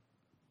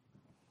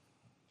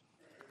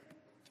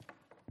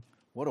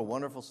What a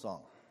wonderful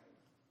song.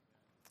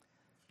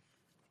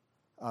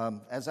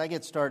 As I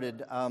get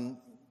started,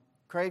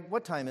 Craig,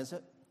 what time is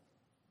it?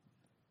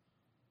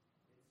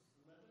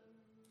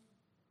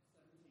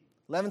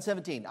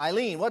 11:17.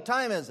 Eileen, what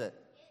time is it?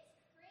 It's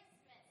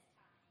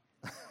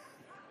Christmas time.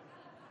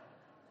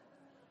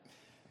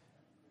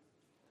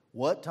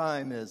 What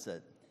time is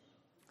it?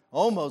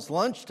 Almost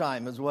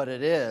lunchtime is what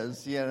it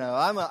is. You know,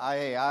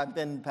 I've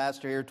been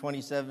pastor here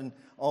 27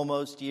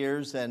 almost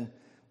years, and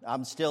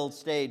I'm still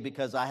stayed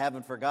because I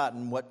haven't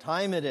forgotten what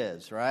time it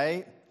is,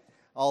 right?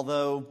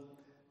 Although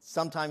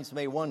sometimes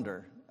may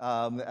wonder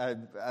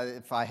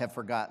if I have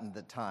forgotten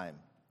the time.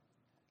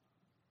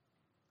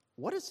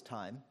 What is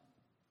time?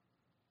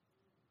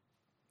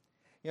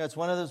 You know, it's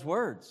one of those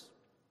words.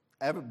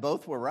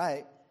 Both were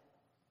right.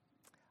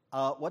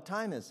 What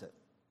time is it?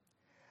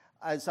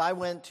 As I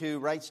went to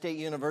Wright State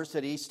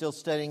University, still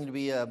studying to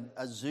be a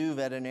zoo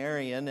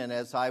veterinarian, and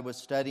as I was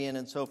studying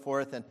and so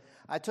forth, and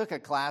I took a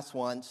class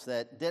once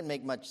that didn't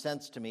make much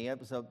sense to me. It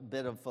was a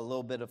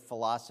little bit of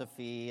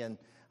philosophy and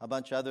a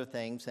bunch of other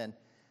things, and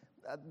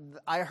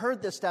I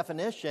heard this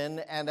definition,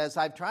 and as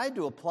I've tried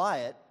to apply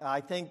it, I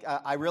think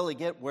I really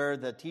get where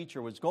the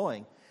teacher was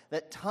going,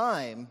 that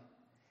time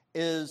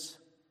is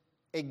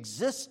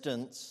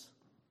existence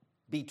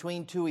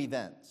between two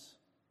events.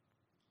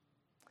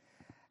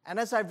 And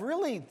as I've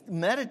really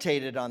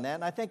meditated on that,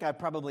 and I think I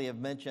probably have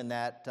mentioned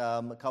that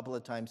a couple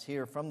of times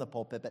here from the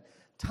pulpit, but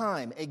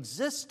time,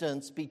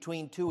 existence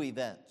between two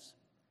events.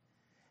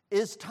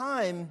 Is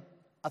time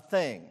a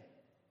thing?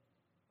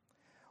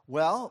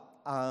 Well,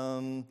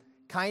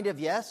 kind of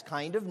yes,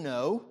 kind of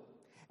no.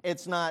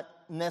 It's not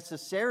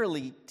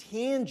necessarily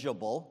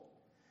tangible,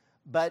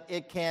 but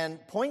it can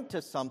point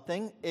to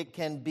something. It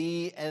can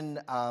be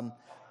an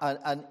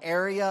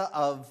area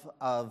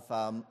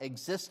of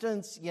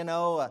existence, you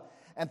know,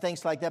 and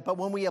things like that. But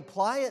when we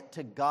apply it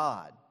to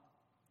God,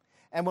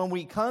 and when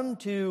we come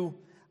to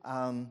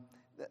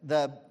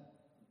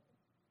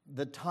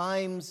the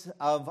times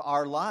of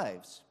our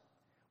lives,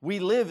 we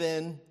live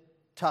in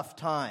tough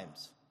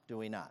times, do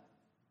we not?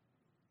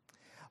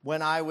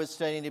 When I was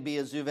studying to be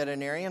a zoo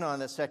veterinarian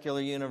on a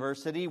secular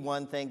university,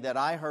 one thing that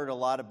I heard a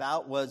lot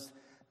about was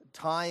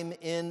time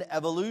in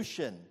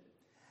evolution,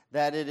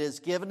 that it is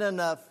given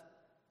enough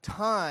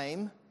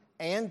time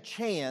and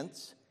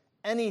chance,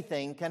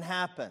 anything can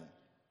happen.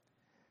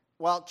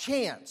 Well,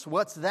 chance,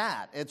 what's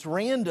that? It's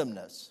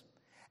randomness.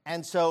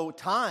 And so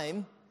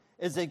time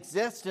is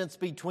existence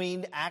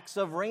between acts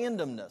of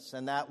randomness,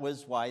 and that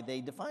was why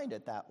they defined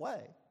it that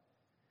way.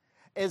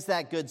 Is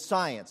that good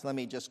science? Let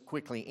me just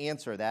quickly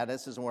answer that.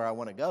 This isn't where I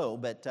want to go,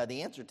 but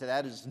the answer to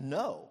that is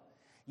no.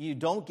 You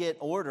don't get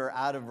order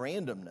out of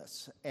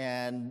randomness,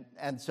 and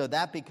so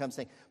that becomes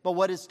thing. But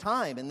what is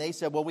time? And they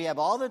said, well, we have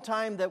all the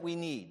time that we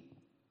need.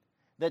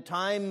 The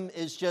time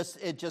is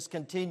just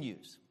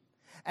continues.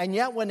 And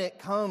yet when it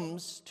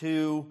comes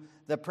to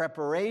the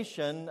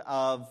preparation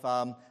of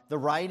the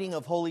writing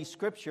of Holy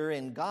Scripture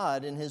in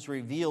God in His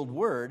revealed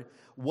Word,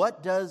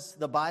 what does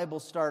the Bible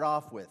start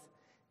off with?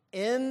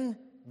 In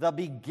the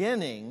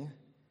beginning,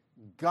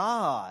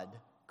 God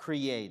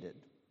created.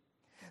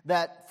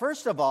 That,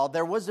 first of all,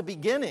 there was a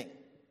beginning.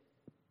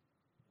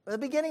 The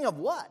beginning of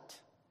what?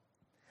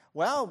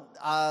 Well,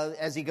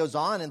 as he goes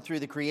on and through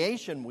the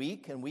creation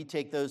week, and we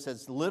take those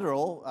as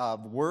literal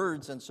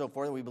words and so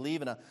forth, we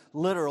believe in a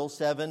literal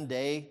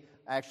 7-day,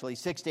 actually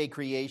 6-day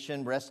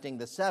creation, resting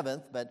the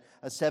seventh, but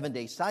a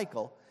 7-day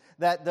cycle,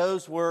 that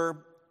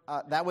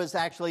that was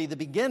actually the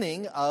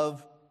beginning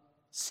of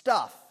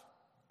stuff.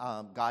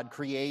 God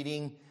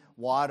creating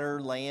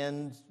water,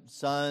 land,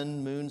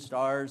 sun, moon,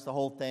 stars, the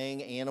whole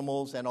thing,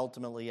 animals, and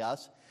ultimately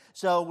us.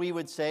 So we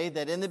would say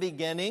that in the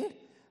beginning,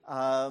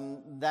 what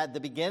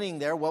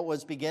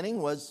was beginning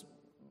was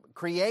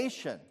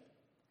creation,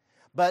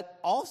 but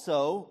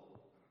also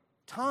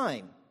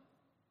time.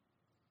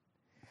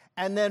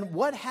 And then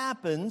what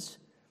happens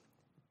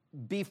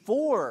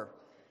before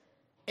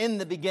in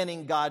the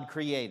beginning God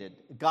created?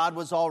 God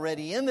was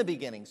already in the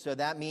beginning, so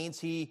that means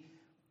He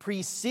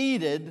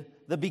preceded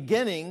the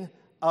beginning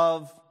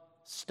of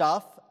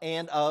stuff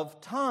and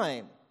of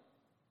time.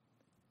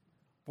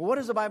 But what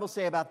does the Bible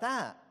say about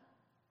that?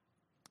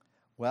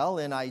 Well,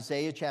 in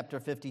Isaiah chapter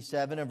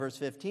 57 and verse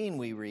 15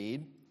 we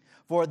read,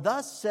 "For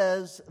thus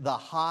says the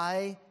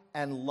high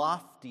and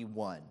lofty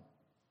one,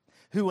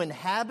 who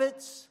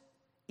inhabits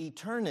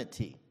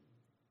eternity,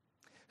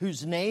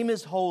 whose name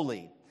is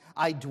holy.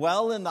 I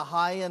dwell in the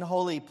high and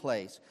holy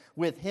place,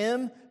 with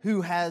him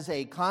who has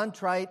a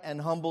contrite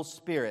and humble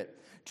spirit,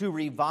 to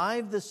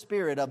revive the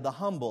spirit of the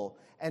humble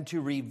and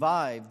to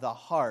revive the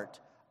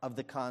heart of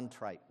the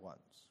contrite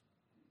ones."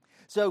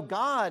 So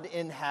God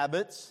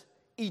inhabits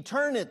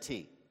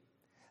eternity.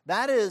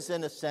 That is,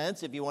 in a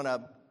sense, if you want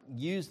to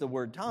use the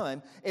word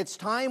time, it's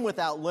time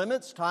without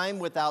limits, time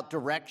without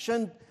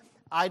direction.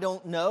 I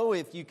don't know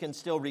if you can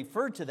still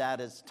refer to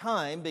that as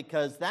time,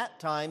 because that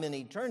time in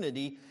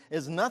eternity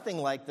is nothing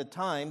like the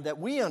time that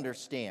we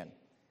understand,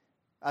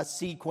 a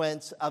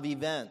sequence of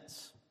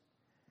events.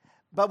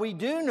 But we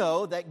do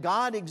know that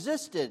God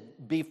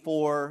existed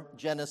before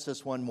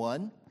Genesis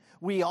 1:1.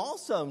 We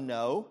also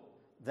know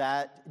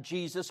that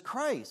Jesus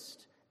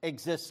Christ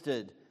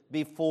existed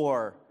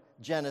before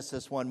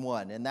Genesis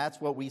 1:1. And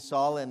that's what we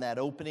saw in that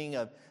opening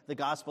of the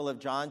Gospel of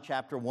John,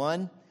 chapter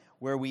 1,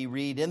 where we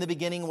read, "In the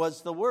beginning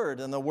was the Word,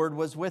 and the Word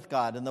was with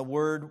God, and the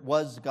Word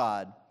was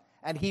God.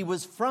 And He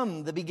was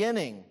from the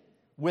beginning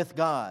with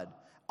God.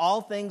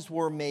 All things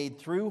were made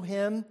through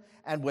Him,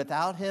 and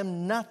without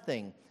Him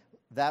nothing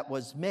that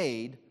was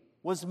made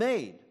was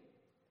made."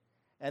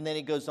 And then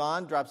he goes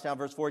on, drops down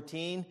verse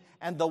 14,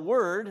 "And the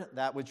Word,"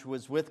 that which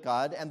was with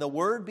God, "and the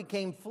Word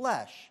became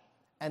flesh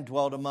and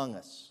dwelt among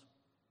us."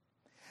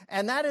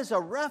 And that is a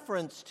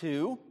reference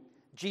to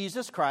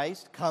Jesus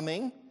Christ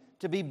coming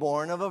to be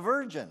born of a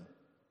virgin.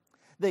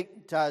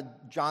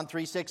 John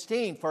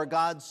 3:16, "For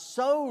God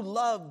so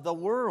loved the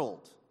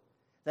world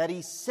that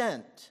He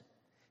sent."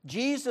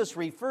 Jesus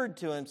referred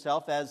to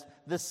Himself as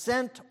the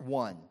sent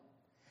one,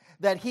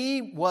 that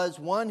He was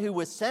one who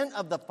was sent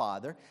of the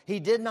Father. He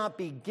did not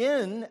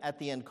begin at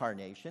the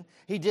incarnation.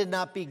 He did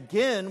not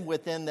begin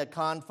within the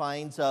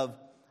confines of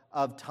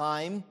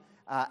time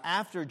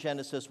after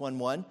Genesis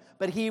 1:1,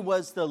 but He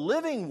was the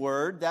living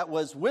Word that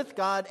was with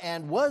God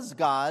and was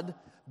God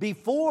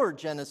before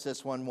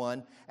Genesis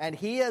 1:1, and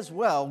He as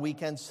well, we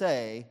can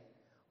say,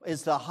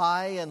 is the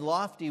high and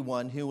lofty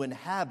one who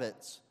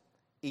inhabits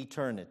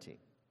eternity.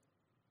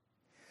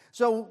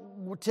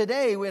 So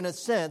today, in a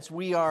sense,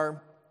 we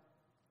are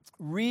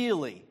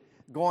really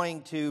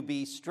going to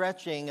be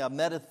stretching a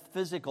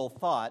metaphysical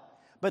thought,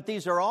 but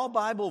these are all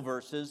Bible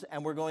verses,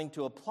 and we're going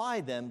to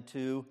apply them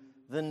to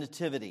the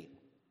Nativity.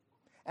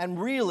 And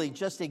really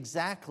just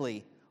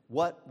exactly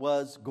what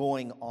was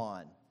going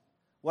on.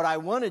 What I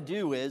want to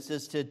do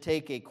is to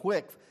take a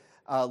quick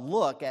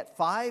look at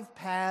 5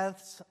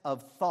 paths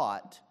of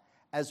thought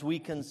as we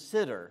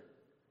consider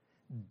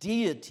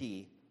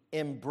deity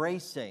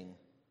embracing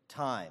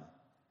time.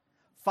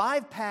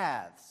 5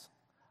 paths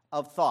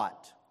of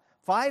thought.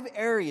 5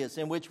 areas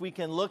in which we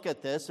can look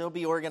at this. It'll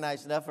be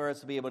organized enough for us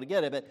to be able to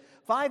get it, but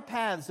 5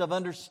 paths of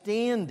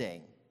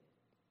understanding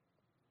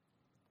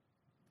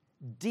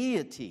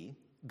deity,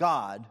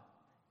 God,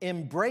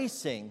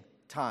 embracing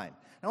time.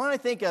 Now, when I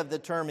think of the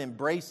term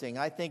embracing,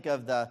 I think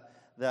of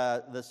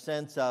the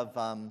sense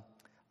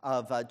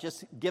of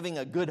just giving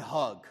a good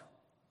hug.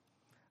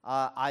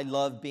 I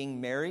love being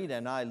married,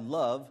 and I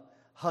love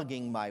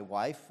hugging my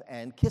wife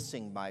and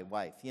kissing my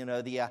wife. You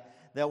know,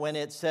 that when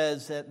it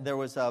says that there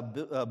was a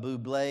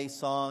Bublé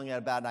song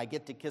about I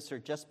get to kiss her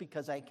just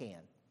because I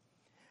can.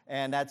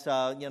 And that's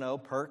a,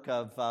 perk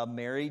of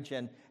marriage.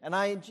 And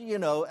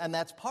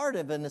that's part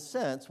of, in a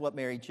sense, what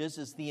marriage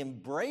is the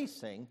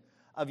embracing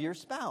of your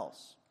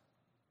spouse.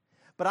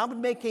 But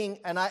I'm making,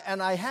 and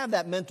I have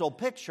that mental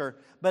picture,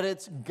 but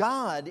it's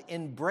God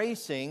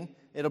embracing,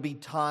 it'll be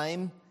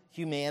time,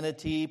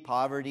 humanity,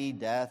 poverty,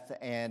 death,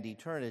 and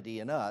eternity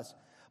in us.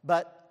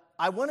 But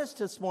I want us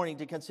this morning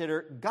to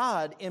consider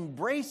God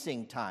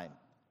embracing time.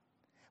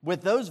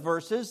 With those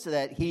verses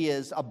that He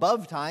is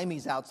above time,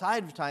 He's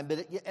outside of time,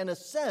 but in a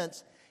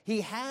sense,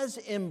 He has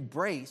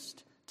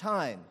embraced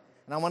time.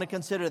 And I want to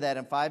consider that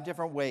in 5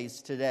 different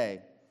ways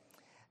today.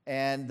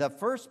 And the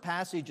first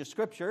passage of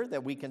Scripture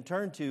that we can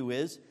turn to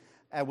is,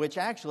 which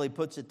actually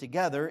puts it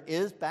together,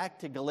 is back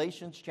to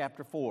Galatians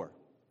chapter 4.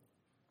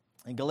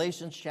 In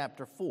Galatians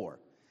chapter 4.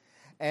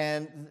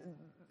 And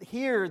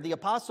here, the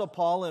Apostle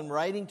Paul, in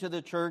writing to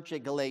the church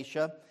at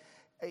Galatia,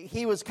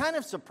 he was kind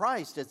of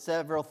surprised at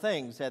several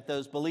things at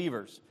those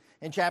believers.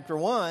 In chapter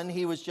 1,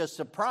 he was just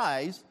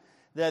surprised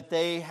that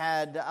they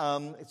had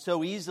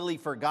so easily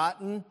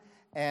forgotten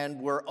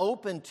and were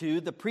open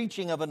to the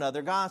preaching of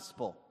another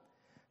gospel.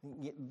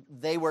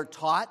 They were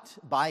taught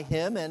by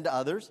him and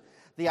others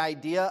the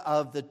idea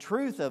of the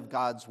truth of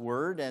God's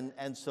word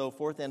and so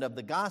forth, and of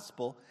the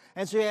gospel.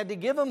 And so he had to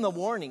give them the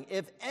warning,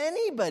 if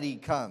anybody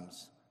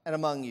comes and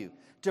among you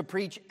to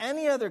preach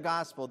any other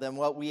gospel than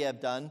what we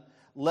have done,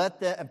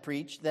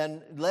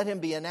 then let him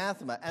be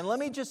anathema. And let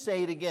me just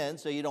say it again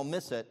so you don't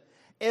miss it.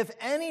 If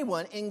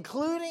anyone,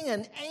 including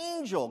an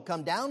angel,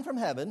 come down from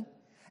heaven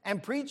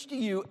and preach to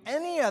you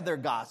any other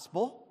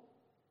gospel,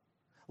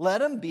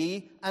 let him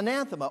be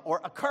anathema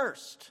or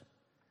accursed.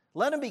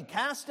 Let him be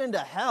cast into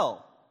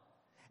hell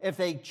if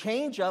they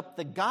change up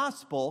the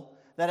gospel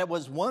that it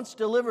was once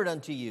delivered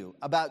unto you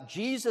about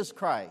Jesus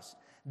Christ,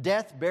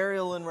 death,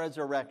 burial, and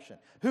resurrection,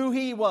 who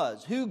He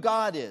was, who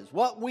God is,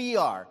 what we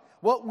are,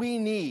 what we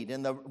need.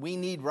 And we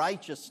need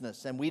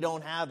righteousness, and we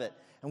don't have it.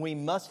 And we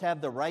must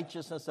have the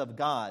righteousness of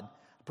God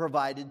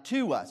provided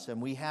to us,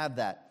 and we have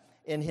that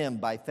in Him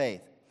by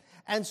faith.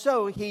 And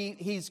so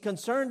he's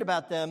concerned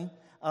about them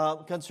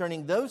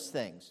concerning those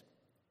things.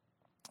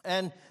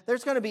 And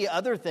there's going to be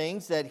other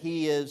things that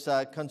he is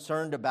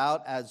concerned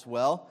about as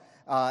well.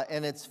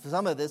 And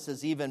some of this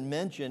is even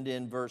mentioned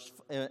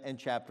in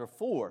chapter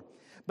 4.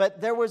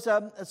 But there was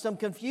some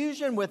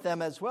confusion with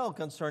them as well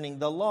concerning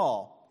the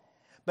law.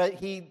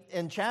 But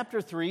in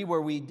chapter 3,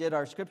 where we did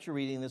our scripture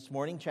reading this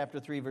morning, chapter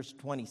 3, verse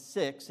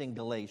 26 in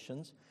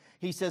Galatians,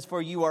 He says,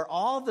 for you are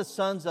all the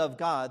sons of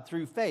God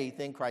through faith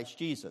in Christ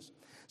Jesus.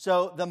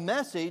 So the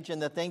message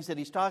and the things that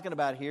he's talking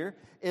about here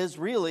is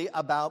really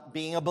about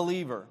being a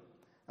believer,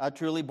 a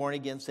truly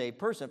born-again saved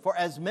person. For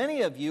as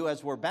many of you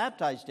as were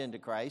baptized into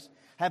Christ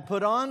have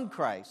put on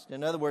Christ.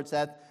 In other words,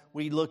 that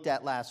we looked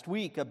at last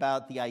week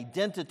about the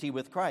identity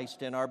with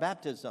Christ in our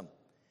baptism.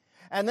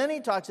 And then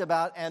he talks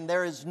about, and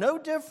there is no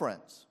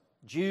difference,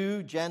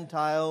 Jew,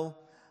 Gentile,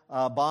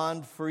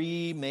 bond,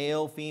 free,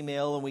 male,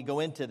 female, and we go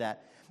into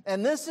that.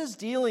 And this is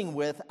dealing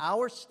with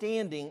our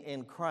standing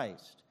in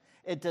Christ.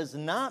 It does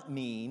not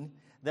mean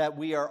that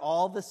we are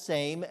all the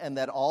same and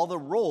that all the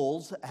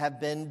roles have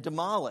been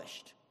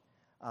demolished.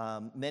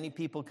 Many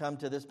people come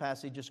to this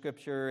passage of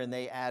Scripture and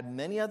they add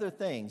many other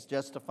things,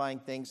 justifying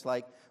things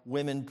like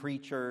women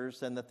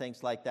preachers and the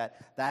things like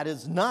that. That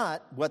is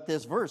not what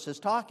this verse is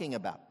talking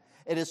about.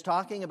 It is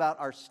talking about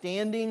our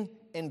standing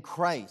in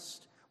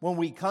Christ. When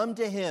we come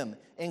to Him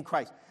in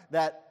Christ,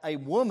 that a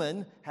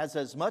woman has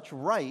as much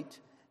right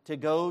to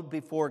go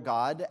before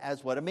God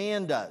as what a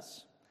man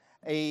does.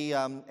 In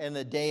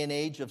a day and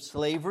age of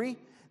slavery,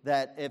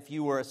 that if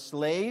you were a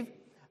slave,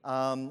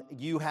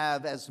 you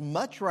have as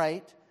much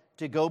right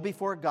to go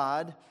before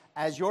God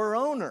as your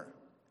owner.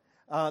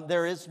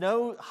 There is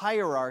no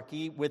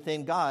hierarchy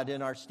within God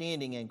in our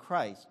standing in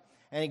Christ.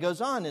 And he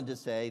goes on to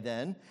say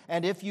then,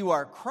 and if you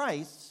are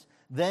Christ's,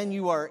 then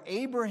you are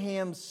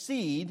Abraham's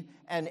seed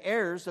and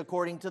heirs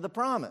according to the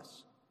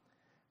promise.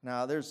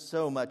 Now, there's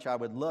so much I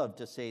would love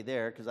to say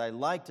there because I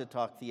like to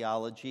talk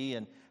theology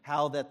and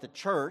how that the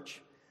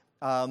church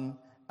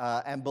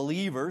and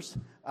believers,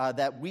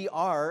 that we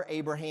are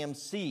Abraham's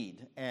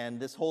seed. And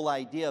this whole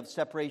idea of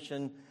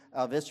separation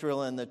of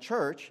Israel and the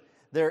church,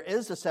 there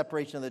is a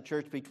separation of the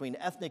church between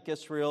ethnic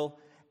Israel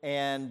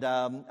and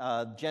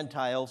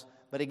Gentiles.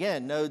 But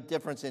again, no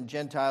difference in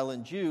Gentile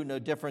and Jew, no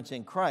difference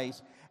in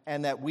Christ.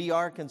 And that we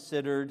are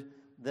considered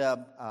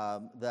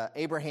the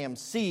Abraham's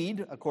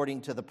seed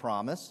according to the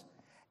promise.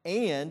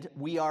 And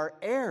we are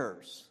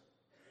heirs.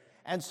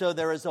 And so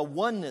there is a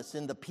oneness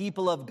in the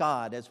people of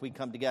God as we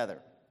come together.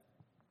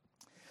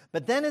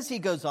 But then as he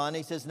goes on,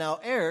 he says, now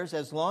heirs,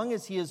 as long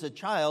as he is a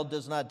child,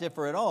 does not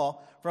differ at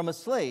all from a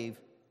slave,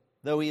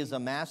 though he is a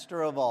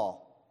master of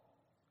all.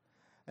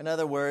 In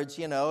other words,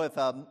 if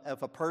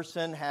a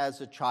person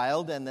has a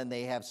child and then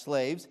they have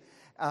slaves,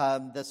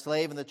 the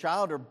slave and the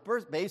child are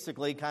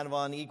basically kind of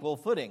on equal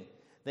footing.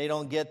 They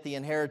don't get the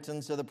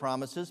inheritance of the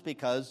promises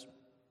because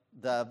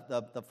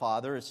the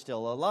father is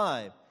still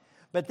alive.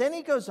 But then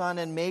he goes on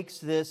and makes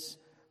this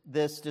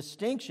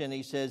distinction.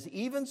 He says,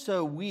 even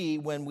so we,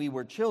 when we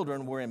were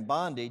children, were in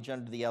bondage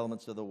under the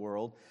elements of the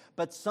world,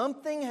 but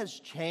something has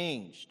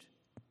changed.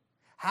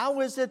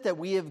 How is it that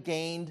we have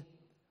gained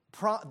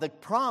the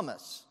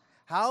promise?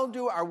 How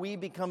are we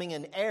becoming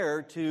an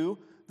heir to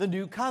the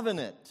new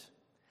covenant?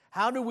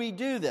 How do we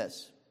do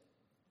this?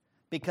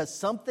 Because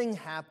something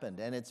happened,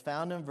 and it's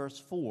found in verse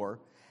 4,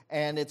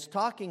 and it's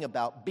talking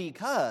about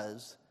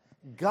because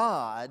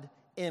God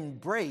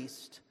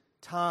embraced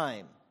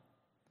time.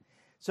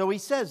 So he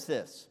says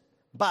this,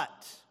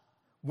 but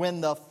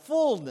when the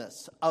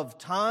fullness of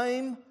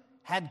time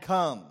had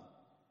come,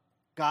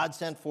 God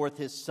sent forth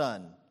his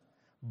Son,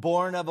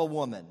 born of a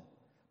woman,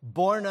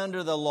 born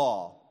under the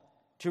law,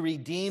 to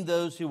redeem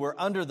those who were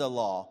under the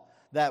law,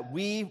 that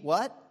we,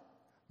 what?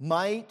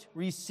 Might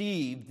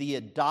receive the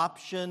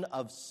adoption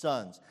of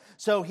sons.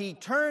 So he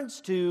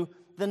turns to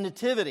the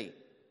nativity.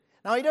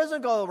 Now, he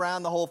doesn't go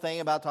around the whole thing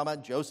about talking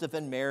about Joseph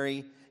and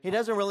Mary. He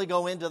doesn't really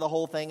go into the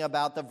whole thing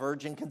about the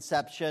virgin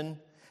conception.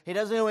 He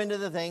doesn't go into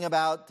the thing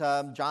about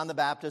John the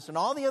Baptist and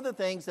all the other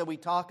things that we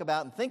talk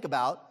about and think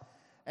about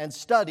and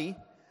study.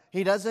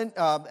 He doesn't,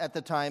 at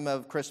the time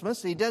of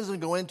Christmas, he doesn't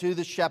go into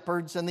the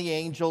shepherds and the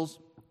angels.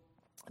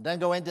 He doesn't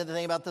go into the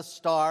thing about the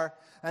star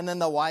and then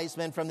the wise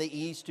men from the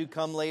east who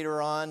come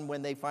later on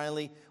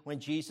when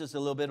Jesus is a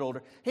little bit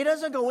older. He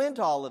doesn't go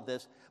into all of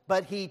this,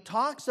 but he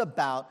talks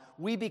about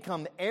we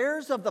become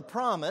heirs of the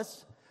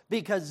promise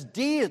because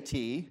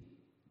deity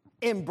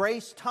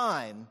embraced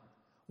time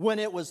when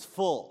it was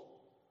full.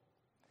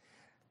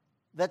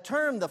 The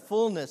term, the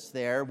fullness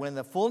there, when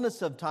the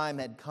fullness of time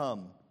had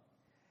come,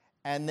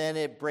 and then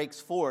it breaks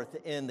forth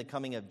in the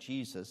coming of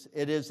Jesus.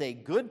 It is a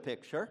good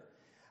picture.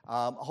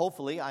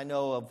 Hopefully, I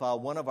know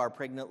of one of our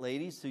pregnant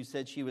ladies who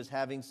said she was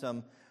having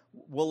some,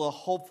 we'll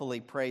hopefully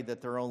pray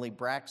that they're only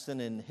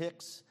Braxton and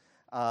Hicks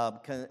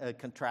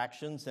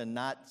contractions and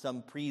not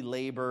some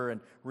pre-labor and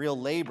real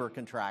labor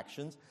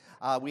contractions.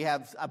 We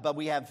have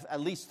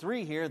at least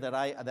 3 here that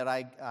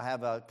I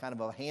have a kind of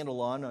a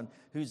handle on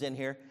who's in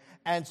here.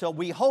 And so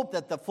we hope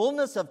that the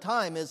fullness of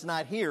time is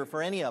not here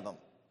for any of them.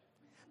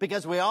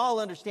 Because we all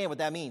understand what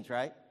that means,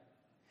 right?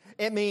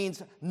 It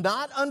means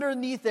not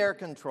underneath their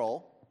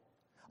control.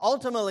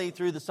 Ultimately,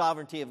 through the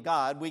sovereignty of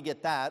God, we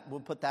get that.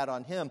 We'll put that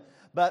on Him.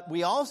 But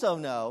we also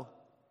know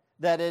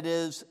that it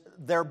is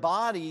their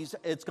bodies.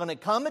 It's going to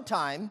come a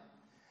time,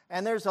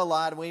 And there's a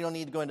lot, we don't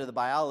need to go into the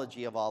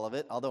biology of all of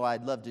it, although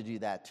I'd love to do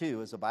that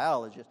too as a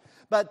biologist.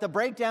 But the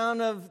breakdown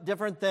of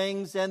different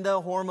things and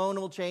the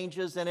hormonal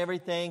changes and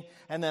everything,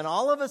 and then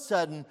all of a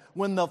sudden,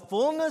 when the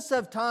fullness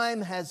of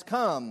time has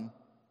come,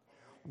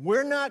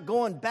 we're not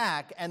going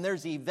back, and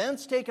there's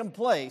events taking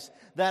place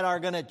that are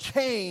going to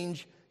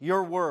change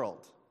your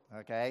world,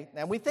 okay?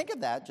 And we think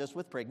of that just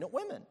with pregnant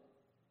women.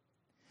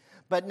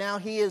 But now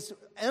he has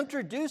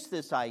introduced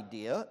this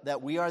idea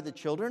that we are the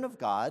children of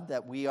God,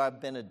 that we have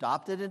been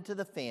adopted into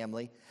the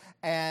family,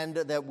 and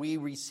that we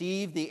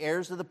receive the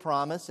heirs of the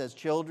promise as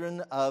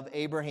children of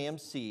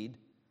Abraham's seed.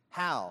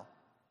 How?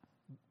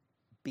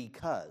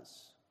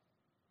 Because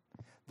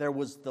there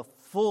was the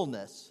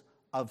fullness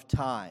of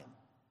time.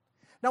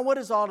 Now, what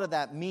does all of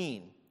that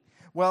mean?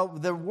 Well,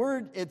 the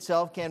word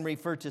itself can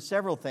refer to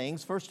several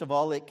things. First of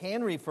all, it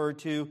can refer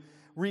to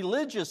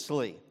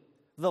religiously,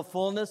 the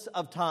fullness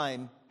of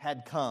time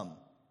had come.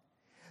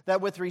 That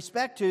with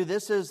respect to,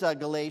 this is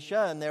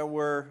Galatia, and there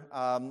were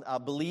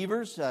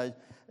believers,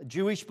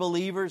 Jewish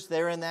believers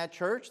there in that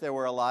church. There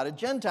were a lot of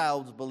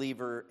Gentiles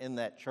believer in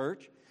that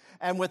church.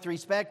 And with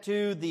respect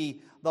to the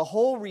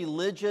whole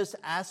religious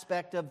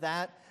aspect of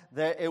that,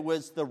 it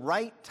was the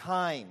right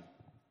time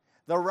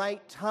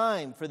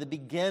for the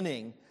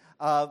beginning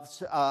of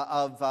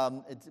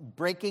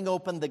breaking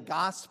open the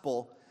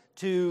gospel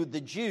to the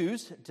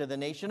Jews, to the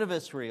nation of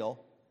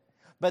Israel.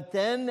 But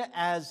then,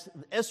 as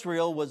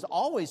Israel was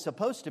always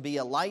supposed to be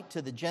a light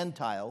to the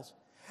Gentiles,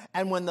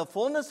 and when the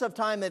fullness of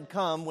time had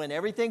come, when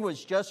everything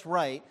was just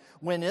right,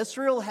 when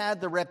Israel had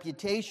the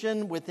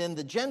reputation within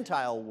the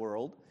Gentile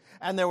world,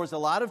 and there was a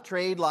lot of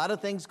trade, a lot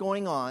of things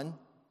going on,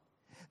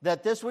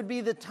 that this would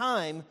be the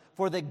time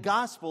for the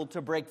gospel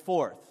to break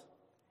forth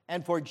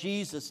and for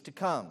Jesus to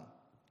come.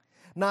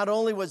 Not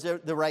only was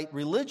it the right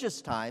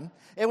religious time,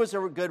 it was a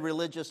good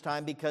religious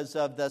time because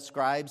of the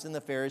scribes and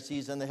the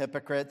Pharisees and the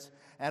hypocrites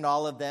and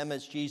all of them,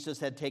 as Jesus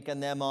had taken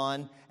them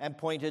on and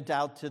pointed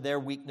out to their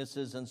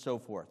weaknesses and so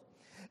forth.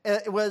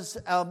 It was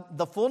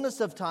the fullness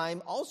of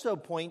time also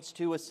points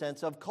to a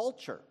sense of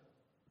culture.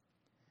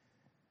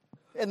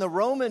 In the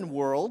Roman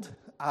world,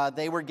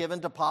 they were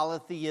given to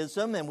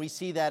polytheism, and we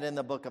see that in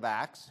the book of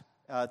Acts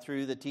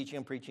through the teaching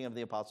and preaching of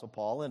the Apostle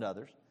Paul and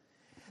others.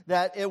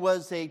 That it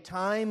was a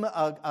time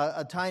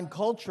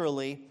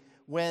culturally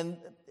when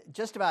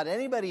just about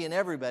anybody and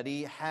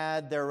everybody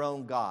had their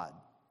own god,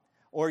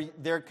 or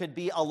there could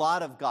be a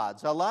lot of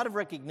gods, a lot of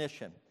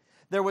recognition.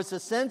 There was a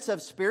sense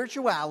of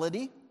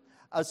spirituality,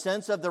 a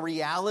sense of the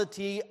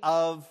reality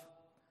of,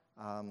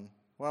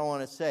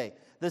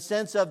 the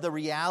sense of the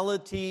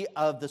reality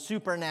of the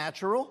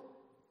supernatural,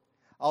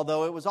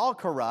 although it was all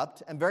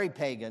corrupt and very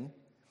pagan.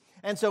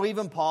 And so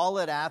even Paul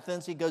at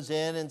Athens, he goes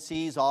in and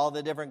sees all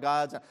the different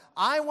gods.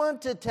 I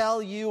want to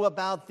tell you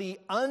about the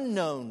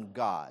unknown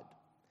God.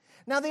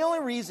 Now, the only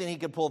reason he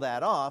could pull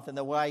that off and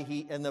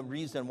the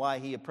reason why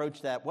he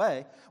approached that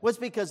way was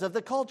because of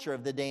the culture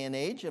of the day and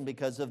age and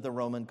because of the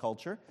Roman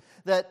culture,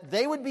 that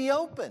they would be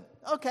open.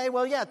 Okay,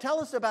 well, yeah,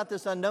 tell us about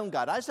this unknown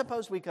God. I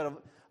suppose we could have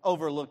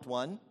overlooked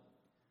one.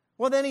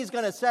 Well, then he's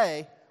going to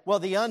say, well,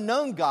 the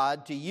unknown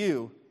God to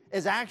you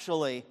is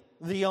actually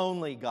the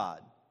only God.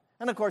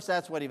 And of course,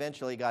 that's what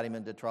eventually got him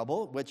into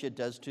trouble, which it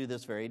does to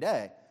this very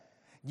day.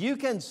 You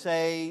can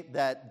say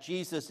that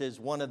Jesus is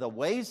one of the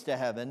ways to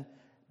heaven.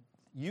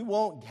 You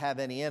won't have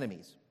any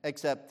enemies,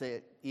 except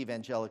the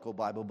evangelical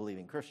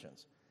Bible-believing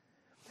Christians.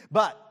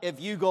 But if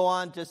you go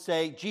on to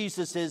say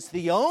Jesus is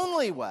the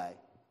only way,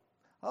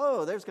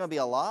 there's going to be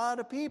a lot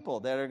of people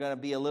that are going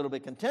to be a little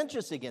bit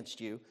contentious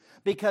against you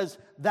because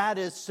that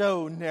is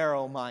so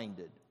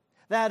narrow-minded.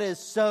 That is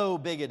so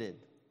bigoted.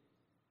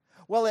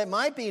 Well, it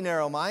might be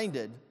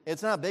narrow-minded.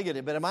 It's not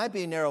bigoted, but it might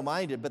be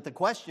narrow-minded. But the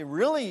question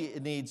really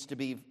needs to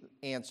be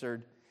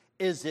answered,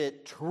 is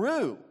it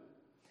true?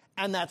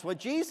 And that's what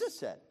Jesus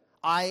said.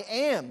 I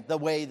am the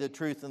way, the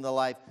truth, and the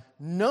life.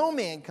 No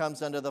man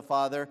comes unto the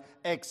Father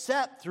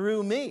except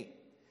through me.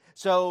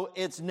 So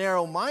it's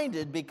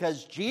narrow-minded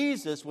because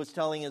Jesus was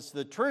telling us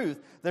the truth.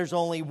 There's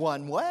only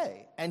one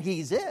way, and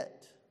he's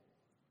it.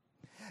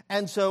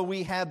 And so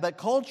we have, but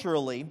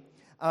culturally,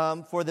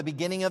 for the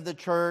beginning of the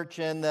church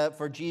and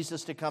for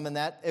Jesus to come in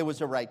that, it was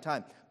the right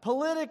time.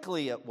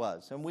 Politically it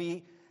was.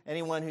 And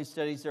anyone who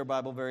studies their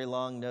Bible very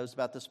long knows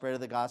about the spread of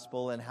the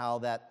gospel and how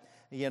that,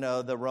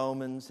 the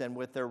Romans and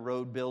with their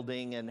road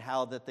building and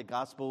how that the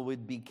gospel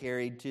would be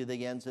carried to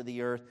the ends of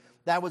the earth.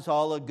 That was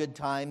all a good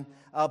time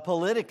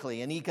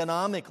politically, and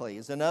economically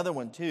is another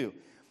one too.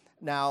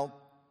 Now,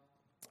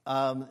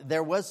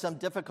 there was some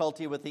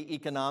difficulty with the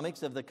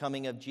economics of the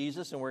coming of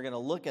Jesus, and we're going to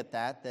look at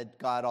that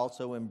God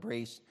also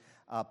embraced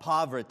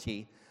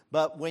poverty.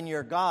 But when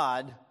you're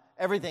God,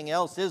 everything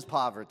else is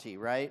poverty,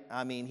 right?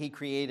 I mean, he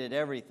created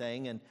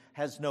everything and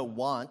has no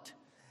want.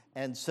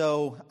 And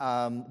so,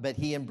 but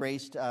he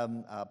embraced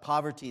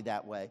poverty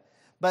that way.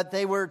 But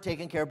they were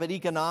taken care of, but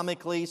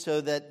economically, so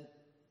that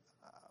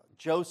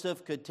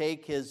Joseph could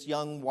take his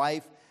young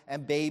wife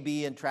and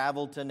baby and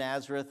travel to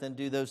Nazareth and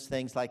do those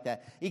things like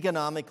that.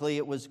 Economically,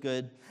 it was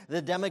good.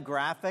 The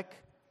demographic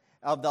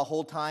of the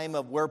whole time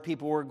of where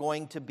people were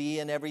going to be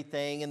and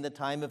everything, and the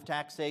time of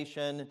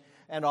taxation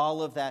and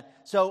all of that.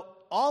 So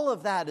all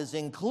of that is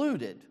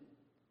included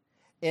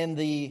in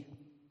the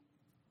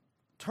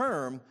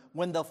term,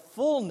 when the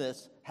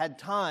fullness had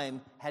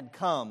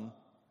come,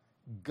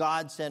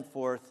 God sent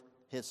forth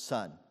his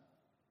Son.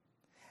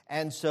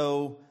 And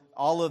so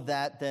all of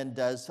that then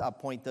does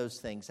point those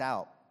things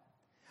out.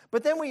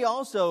 But then we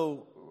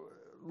also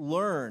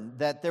learn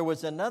that there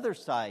was another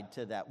side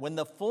to that. When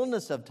the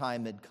fullness of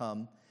time had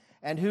come,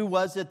 and who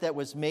was it that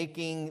was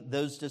making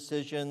those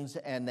decisions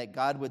and that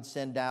God would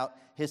send out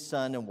his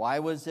Son, and why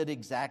was it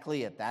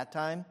exactly at that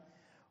time?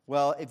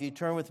 Well, if you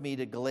turn with me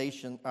to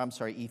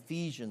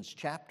Ephesians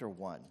chapter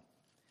 1,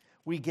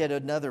 we get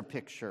another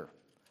picture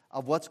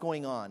of what's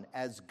going on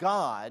as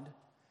God,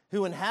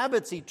 who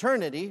inhabits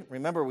eternity,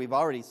 remember we've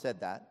already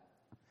said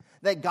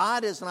that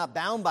God is not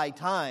bound by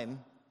time,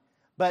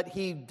 but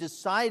he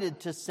decided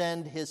to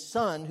send his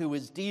Son, who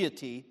is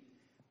deity,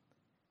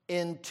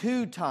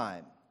 into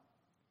time.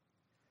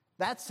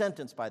 That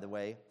sentence, by the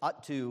way,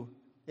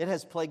 it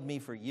has plagued me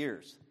for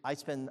years. I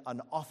spend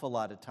an awful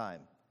lot of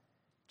time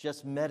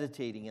just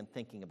meditating and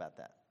thinking about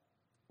that.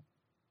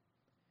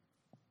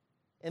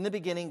 In the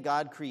beginning,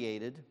 God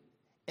created.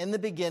 In the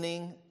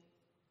beginning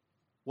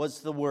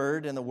was the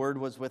Word, and the Word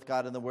was with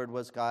God, and the Word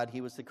was God.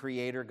 He was the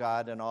Creator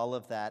God and all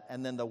of that.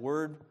 And then the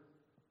Word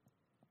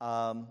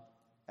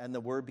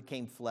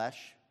became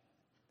flesh.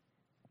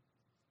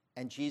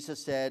 And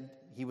Jesus said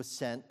he was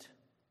sent.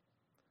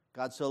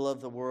 God so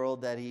loved the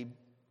world that he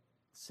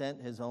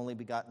sent his only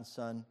begotten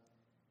Son.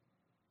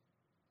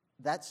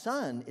 That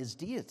Son is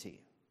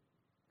deity.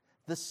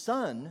 The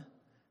Son,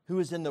 who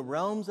is in the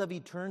realms of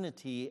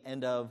eternity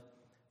and of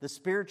the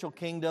spiritual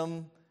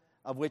kingdom,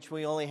 of which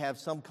we only have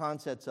some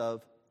concepts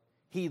of,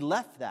 he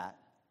left that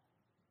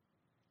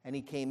and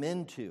he came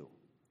into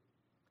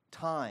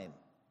time.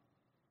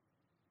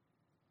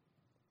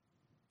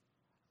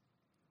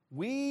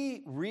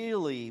 We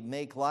really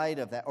make light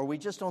of that, or we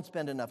just don't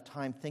spend enough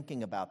time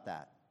thinking about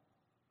that.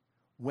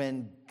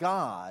 When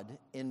God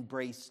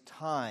embraced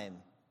time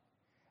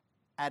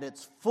at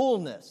its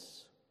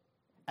fullness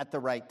at the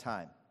right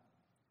time.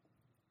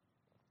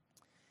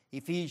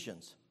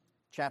 Ephesians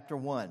chapter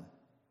 1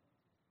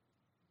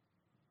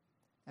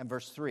 and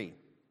verse 3.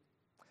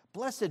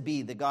 Blessed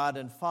be the God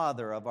and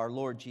Father of our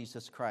Lord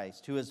Jesus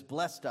Christ, who has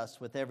blessed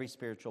us with every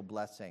spiritual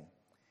blessing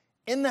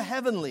in the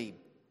heavenlies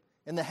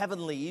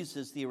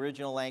is the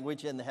original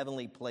language, in the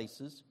heavenly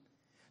places.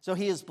 So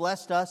he has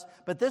blessed us,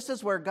 but this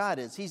is where God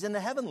is. He's in the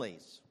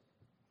heavenlies.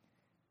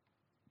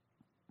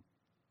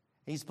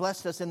 He's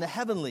blessed us in the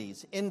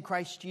heavenlies, in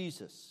Christ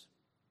Jesus,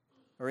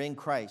 or in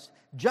Christ,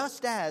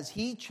 just as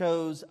he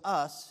chose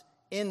us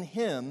in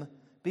him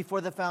before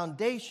the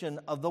foundation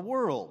of the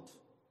world.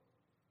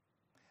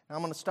 Now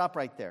I'm going to stop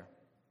right there.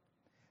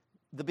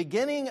 The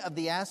beginning of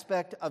the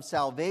aspect of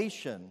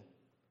salvation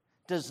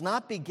does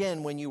not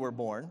begin when you were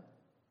born.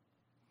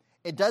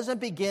 It doesn't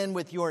begin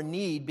with your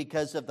need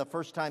because of the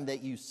first time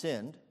that you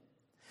sinned.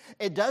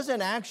 It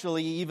doesn't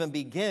actually even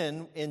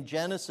begin in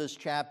Genesis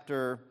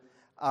chapter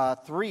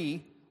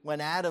 3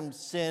 when Adam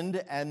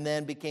sinned and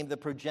then became the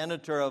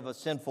progenitor of a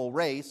sinful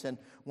race. And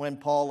when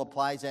Paul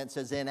applies that and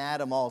says, in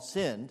Adam all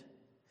sinned.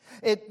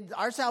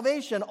 Our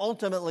salvation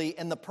ultimately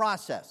in the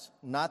process,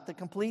 not the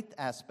complete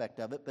aspect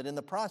of it, but in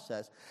the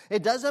process,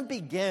 it doesn't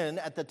begin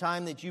at the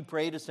time that you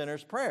prayed a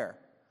sinner's prayer,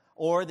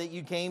 or that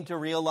you came to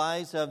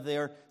realize of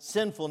their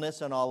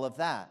sinfulness and all of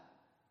that.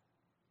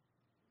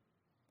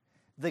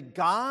 The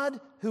God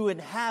who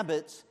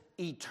inhabits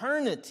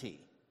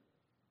eternity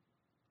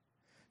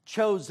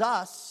chose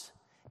us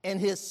and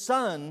his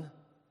Son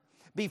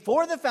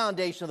before the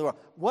foundation of the world.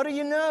 What do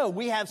you know?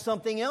 We have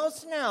something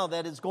else now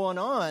that is going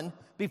on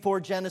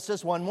before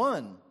Genesis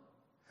 1:1,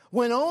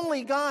 when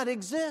only God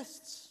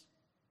exists.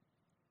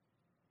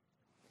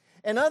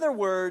 In other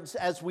words,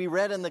 as we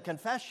read in the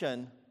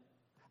confession,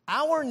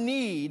 our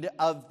need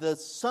of the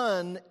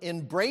Son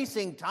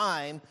embracing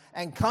time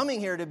and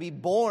coming here to be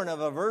born of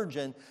a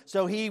virgin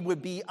so he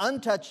would be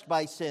untouched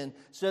by sin,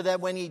 so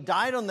that when he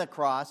died on the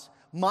cross,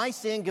 my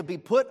sin could be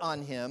put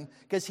on him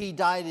because he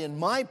died in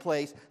my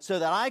place so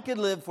that I could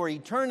live for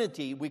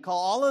eternity. We call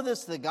all of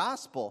this the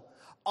gospel.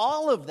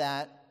 All of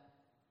that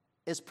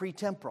is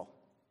pretemporal.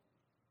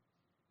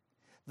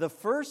 The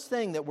first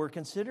thing that we're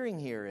considering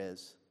here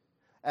is,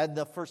 and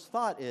the first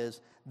thought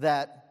is,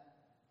 that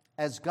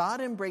as God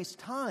embraced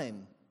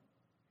time,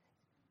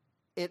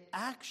 it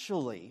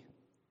actually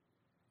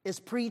is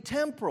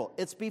pretemporal.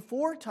 It's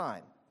before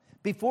time,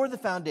 before the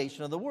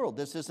foundation of the world.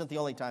 This isn't the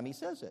only time he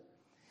says it.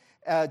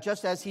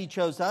 Just as he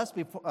chose us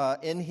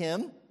in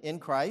him, in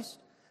Christ,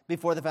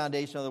 before the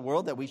foundation of the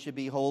world, that we should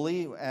be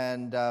holy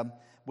and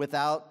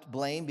without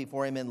blame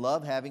before him in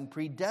love, having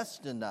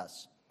predestined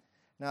us.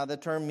 Now, the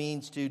term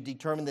means to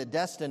determine the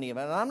destiny of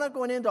it. And I'm not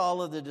going into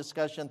all of the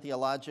discussion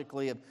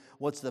theologically of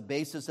what's the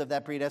basis of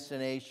that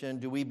predestination.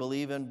 Do we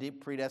believe in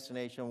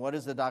predestination? What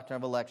is the doctrine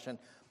of election?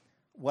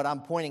 What I'm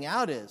pointing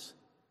out is,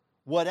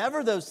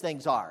 whatever those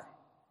things are,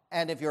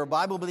 and if you're a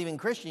Bible-believing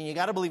Christian, you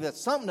got to believe that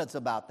something that's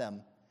about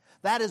them.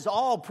 That is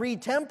all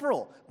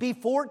pre-temporal,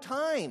 before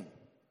time.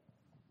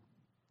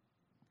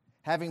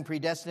 Having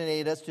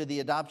predestinated us to the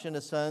adoption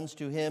of sons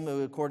to him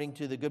who according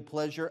to the good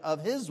pleasure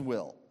of his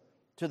will,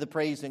 to the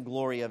praise and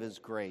glory of his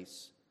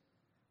grace,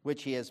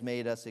 which he has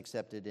made us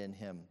accepted in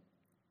him.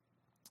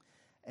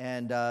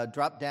 And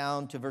drop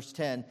down to verse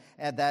 10,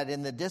 and that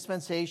in the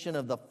dispensation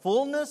of the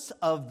fullness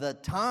of the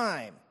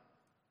time,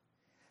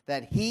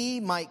 that he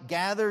might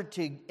gather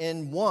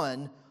in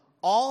one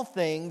all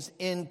things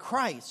in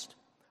Christ,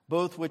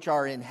 both which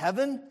are in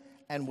heaven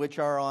and which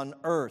are on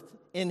earth.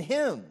 In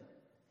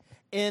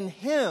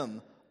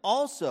him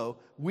also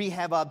we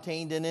have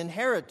obtained an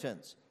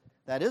inheritance.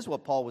 That is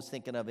what Paul was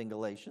thinking of in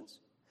Galatians.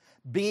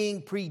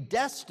 Being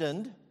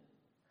predestined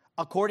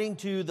according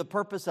to the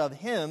purpose of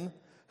him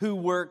who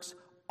works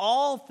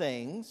all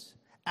things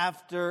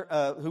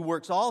according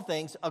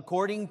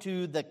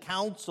to the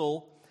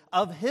counsel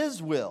of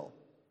his will,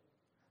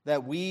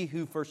 that we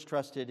who first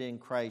trusted in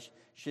Christ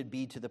should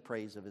be to the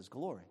praise of his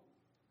glory.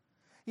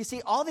 You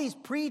see, all these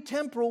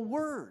pre-temporal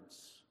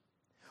words.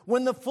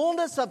 When the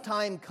fullness of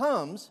time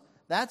comes,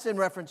 that's in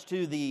reference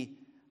to the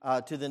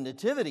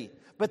nativity.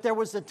 But there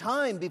was a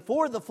time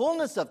before the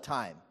fullness of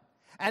time,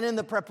 and in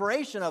the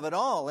preparation of it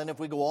all. And if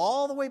we go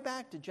all the way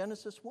back to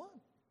Genesis 1.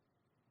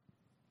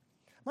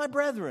 My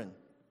brethren,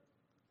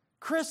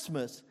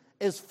 Christmas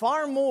is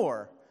far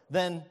more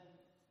than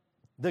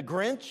the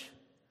Grinch,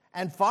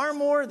 and far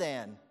more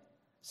than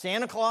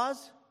Santa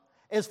Claus,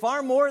 is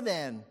far more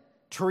than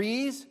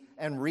trees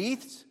and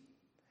wreaths.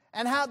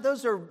 And how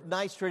those are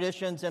nice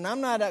traditions, and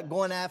I'm not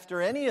going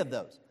after any of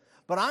those.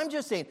 But I'm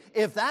just saying,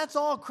 if that's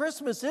all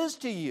Christmas is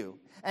to you,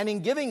 and in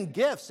giving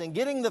gifts and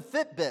getting the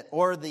Fitbit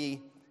or the,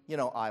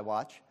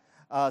 iWatch,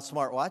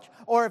 smartwatch,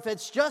 or if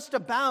it's just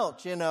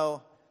about,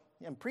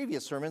 in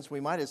previous sermons we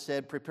might have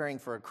said preparing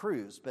for a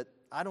cruise, but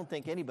I don't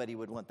think anybody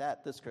would want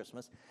that this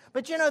Christmas.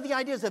 But the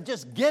ideas of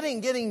just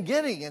getting,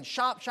 and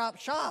shop,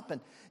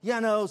 and,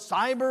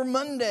 Cyber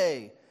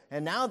Monday.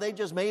 And now they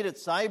just made it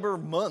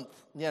Cyber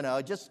Month.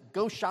 Just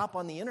go shop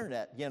on the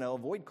internet,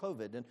 avoid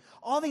COVID. And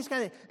all these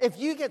kind of, if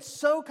you get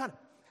so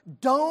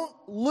don't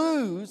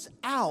lose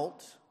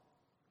out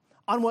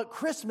on what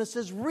Christmas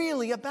is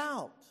really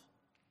about.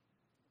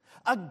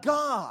 A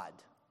God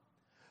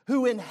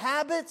who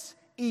inhabits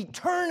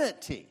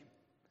eternity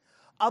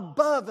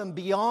above and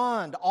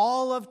beyond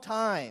all of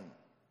time,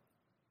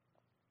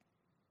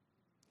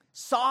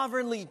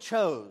 sovereignly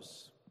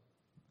chose,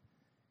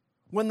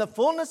 when the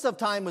fullness of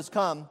time was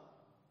come.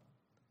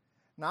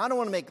 Now, I don't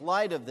want to make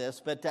light of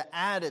this, but to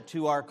add it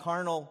to our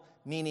carnal,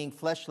 meaning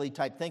fleshly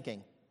type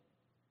thinking.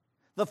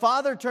 The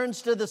Father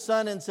turns to the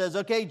Son and says,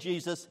 okay,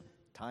 Jesus,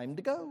 time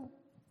to go.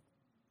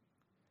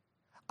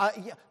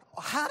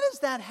 How does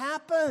that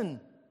happen?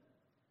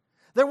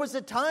 There was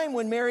a time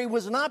when Mary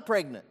was not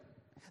pregnant.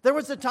 There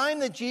was a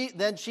time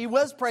that she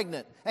was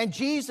pregnant, and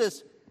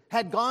Jesus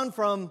had gone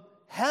from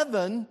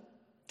heaven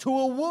to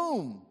a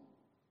womb.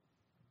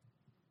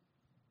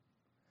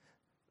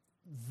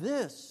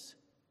 This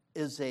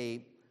is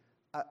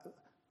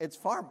it's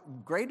far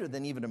greater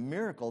than even a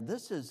miracle.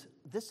 This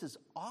is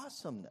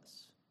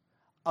awesomeness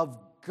of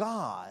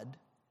God,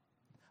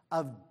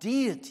 of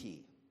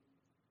deity.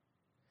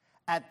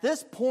 At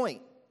this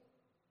point,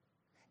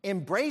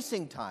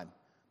 embracing time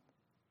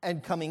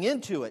and coming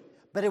into it,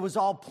 but it was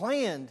all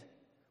planned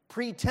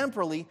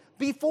pre-temporally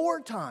before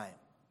time.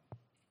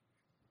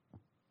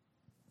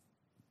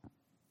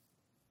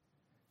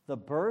 The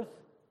birth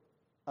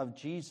of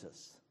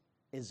Jesus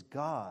is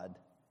God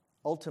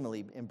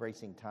ultimately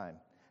embracing time.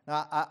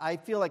 Now, I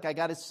feel like I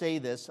got to say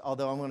this,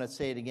 although I'm going to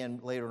say it again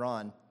later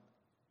on.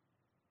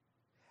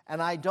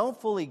 And I don't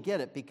fully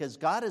get it, because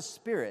God is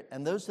spirit,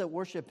 and those that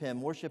worship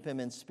him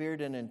in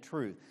spirit and in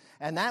truth.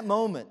 And that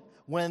moment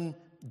when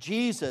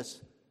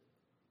Jesus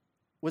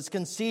was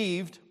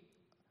conceived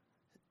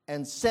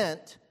and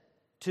sent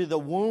to the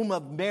womb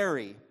of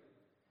Mary,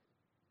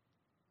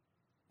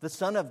 the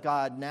Son of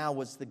God now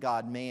was the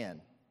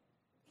God-man.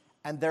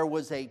 And there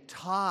was a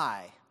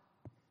tie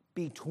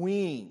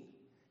between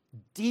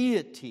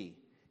deity,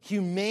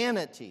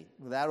 humanity.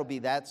 Well, that'll be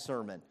that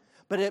sermon.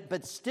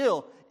 But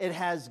still, it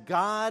has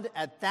God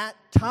at that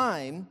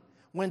time,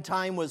 when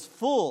time was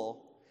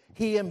full,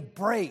 he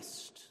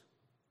embraced.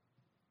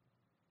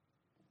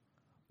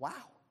 Wow,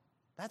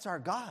 that's our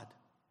God.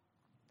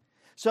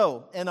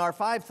 So, in our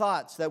 5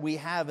 thoughts that we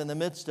have in the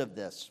midst of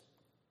this,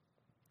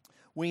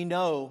 we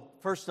know,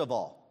 first of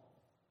all,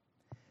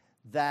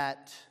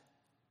 that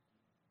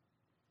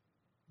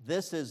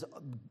this is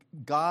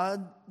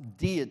God,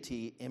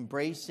 deity,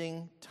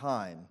 embracing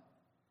time,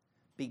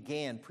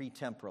 began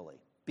pretemporally,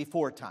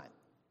 before time.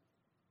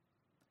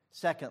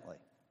 Secondly,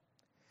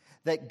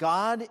 that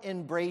God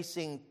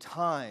embracing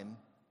time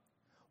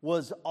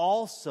was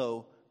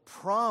also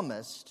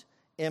promised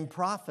in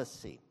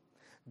prophecy.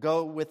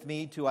 Go with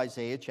me to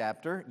Isaiah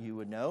chapter, you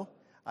would know,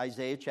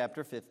 Isaiah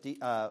chapter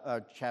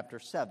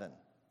 7.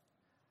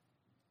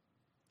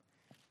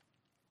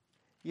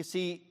 You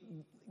see,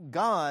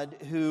 God,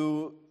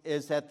 who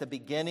is at the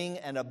beginning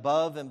and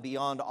above and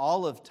beyond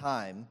all of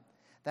time,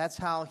 that's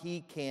how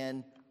he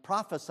can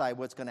prophesy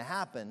what's going to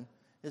happen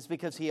is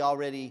because he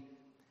already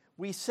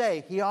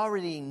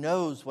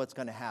knows what's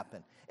going to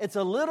happen. It's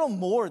a little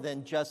more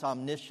than just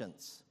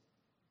omniscience.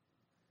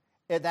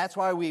 That's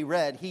why we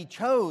read, he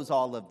chose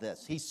all of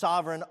this. He's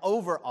sovereign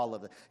over all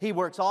of it. He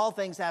works all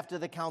things after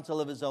the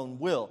counsel of his own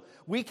will.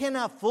 We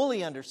cannot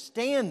fully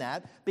understand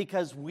that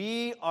because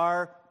we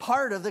are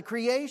part of the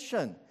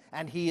creation,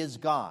 and he is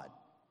God.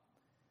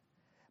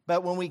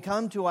 But when we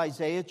come to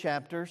Isaiah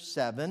chapter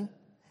 7,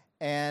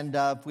 and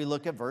if we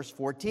look at verse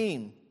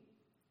 14,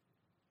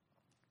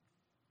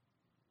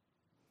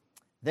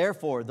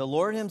 therefore, the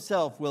Lord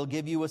himself will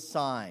give you a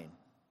sign.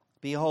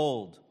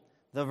 Behold,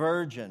 the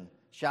virgin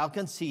shall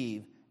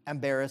conceive and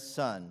bear a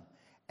son,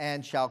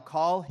 and shall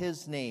call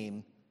his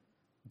name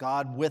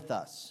God with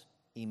us,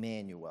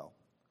 Emmanuel.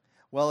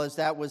 Well, as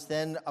that was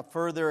then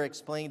further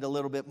explained a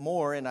little bit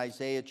more in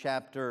Isaiah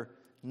chapter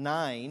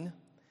 9,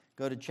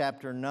 go to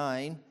chapter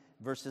 9,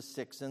 verses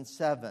 6 and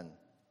 7.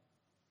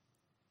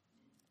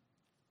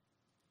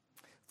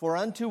 For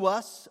unto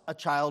us a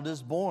child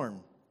is born,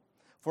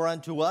 for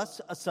unto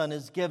us a son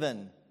is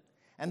given,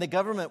 and the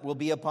government will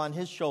be upon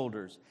his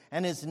shoulders,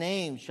 and his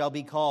name shall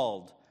be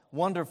called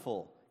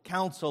Wonderful,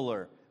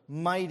 Counselor,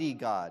 Mighty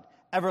God,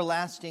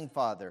 Everlasting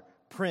Father,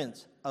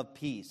 Prince of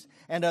Peace.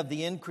 And of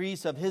the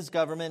increase of his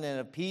government and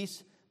of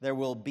peace there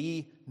will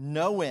be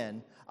no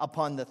end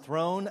upon the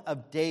throne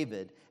of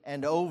David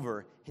and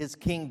over his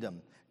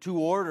kingdom, to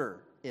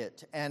order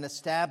it and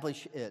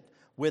establish it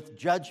with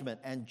judgment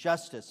and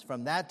justice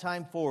from that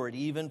time forward,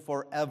 even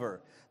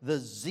forever. The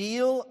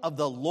zeal of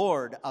the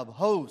Lord of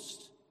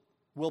hosts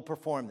will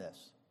perform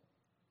this.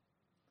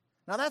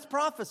 Now that's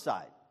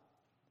prophesied.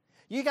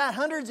 You got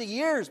hundreds of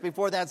years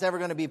before that's ever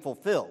going to be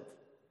fulfilled.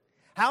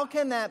 How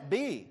can that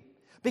be?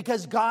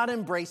 Because God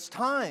embraced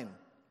time.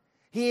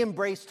 He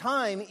embraced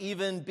time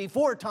even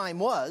before time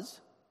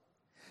was.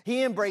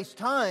 He embraced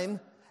time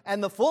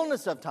and the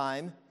fullness of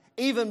time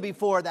even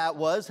before that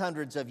was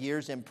hundreds of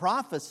years in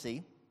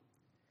prophecy.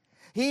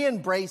 He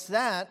embraced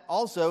that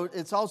also.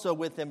 It's also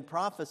within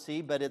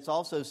prophecy, but it's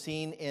also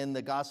seen in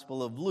the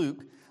Gospel of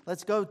Luke.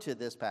 Let's go to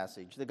this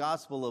passage, the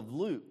Gospel of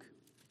Luke.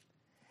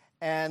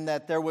 And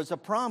that there was a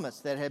promise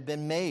that had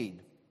been made,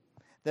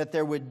 that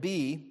there would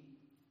be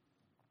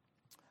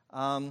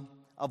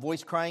a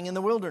voice crying in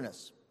the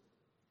wilderness.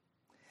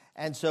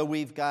 And so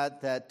we've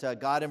got that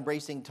God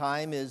embracing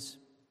time is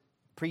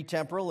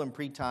pre-temporal and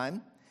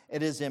pre-time.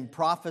 It is in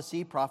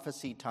prophecy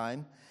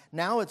time.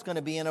 Now it's going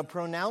to be in a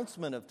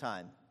pronouncement of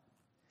time.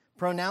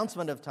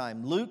 Pronouncement of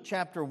time. Luke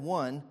chapter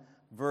 1,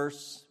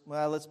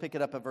 let's pick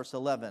it up at verse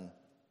 11.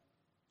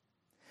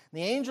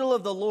 The angel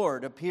of the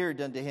Lord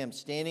appeared unto him,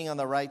 standing on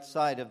the right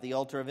side of the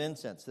altar of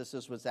incense. This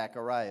is with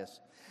Zacharias.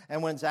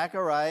 And when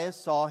Zacharias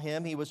saw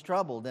him, he was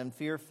troubled, and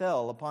fear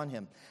fell upon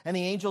him. And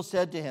the angel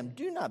said to him,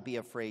 Do not be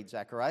afraid,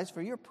 Zacharias,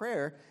 for your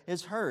prayer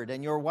is heard,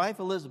 and your wife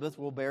Elizabeth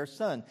will bear a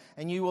son,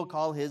 and you will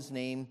call his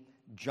name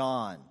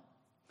John.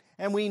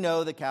 And we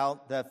know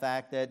the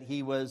fact that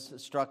he was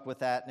struck with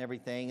that and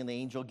everything, and the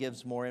angel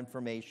gives more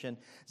information.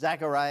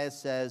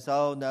 Zacharias says,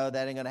 oh, no,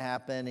 that ain't going to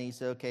happen. And he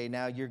said, okay,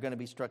 now you're going to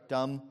be struck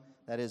dumb,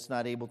 that is,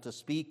 not able to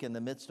speak in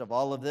the midst of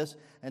all of this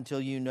until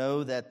you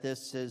know that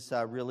this is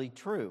really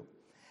true.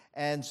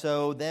 And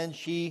so then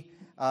she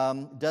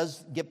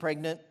does get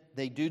pregnant.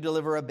 They do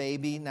deliver a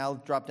baby. Now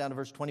drop down to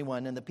verse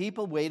 21. And the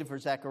people waited for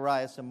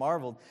Zacharias and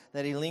marveled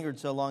that he lingered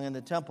so long in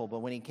the temple. But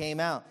when he came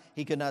out,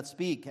 he could not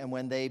speak. And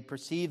when they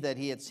perceived that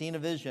he had seen a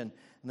vision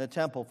in the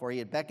temple, for he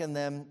had beckoned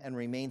them and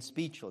remained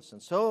speechless.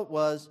 And so it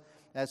was,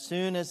 as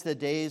soon as the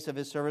days of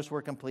his service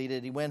were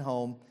completed, he went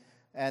home.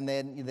 And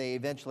then they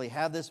eventually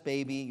have this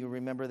baby. You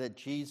remember that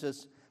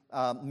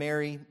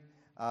Mary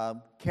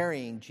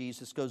carrying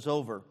Jesus goes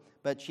over.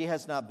 But she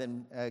has not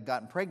been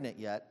gotten pregnant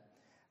yet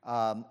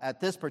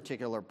at this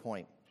particular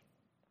point.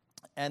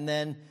 And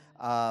then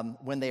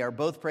when they are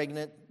both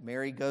pregnant,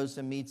 Mary goes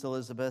and meets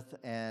Elizabeth,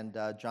 and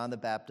John the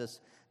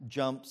Baptist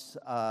jumps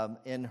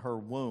in her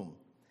womb.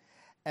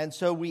 And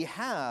so we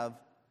have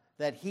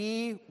that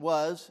he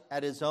was,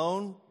 at his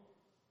own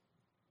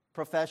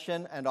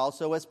profession and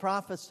also as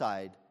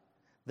prophesied,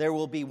 there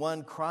will be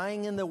one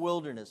crying in the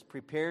wilderness,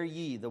 prepare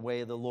ye the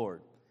way of the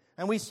Lord.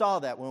 And we saw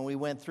that when we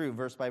went through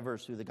verse by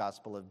verse through the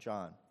Gospel of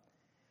John.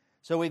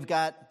 So we've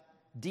got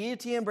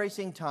deity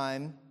embracing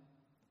time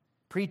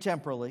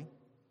pretemporally,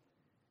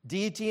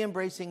 deity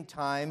embracing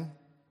time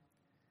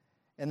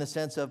in the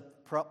sense of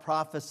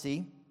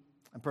prophecy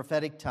and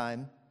prophetic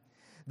time,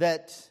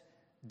 that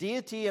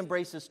deity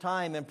embraces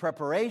time in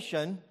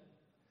preparation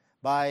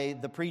by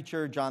the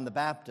preacher John the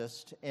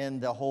Baptist in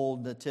the whole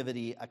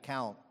nativity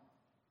account.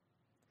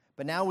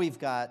 But now we've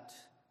got,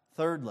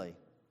 thirdly,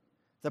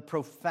 the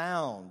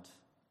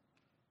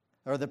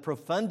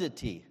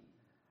profundity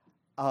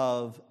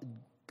of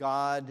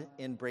God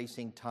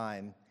embracing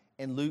time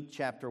in Luke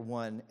chapter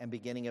 1 and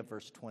beginning at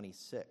verse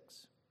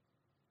 26.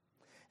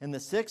 In the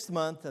 6th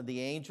month of the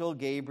angel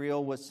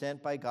Gabriel was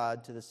sent by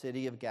God to the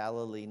city of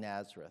Galilee,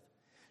 Nazareth,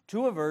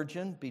 to a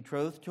virgin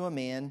betrothed to a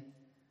man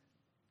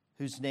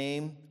whose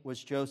name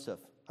was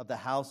Joseph, of the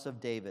house of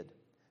David.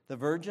 The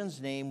virgin's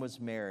name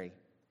was Mary.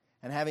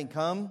 And having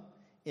come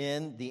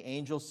in, the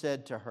angel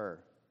said to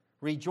her,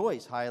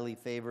 "Rejoice, highly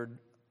favored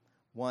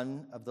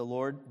one of the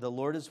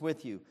Lord is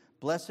with you.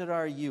 Blessed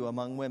are you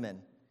among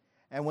women."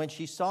 And when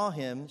she saw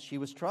him, she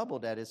was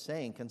troubled at his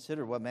saying.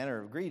 Consider what manner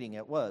of greeting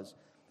it was.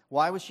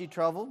 Why was she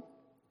troubled?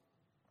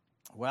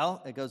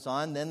 Well, it goes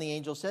on. Then the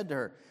angel said to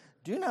her,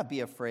 "Do not be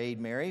afraid,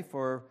 Mary,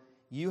 for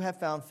you have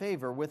found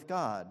favor with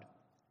God.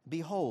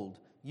 Behold,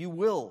 you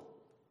will,"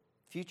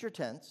 future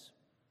tense,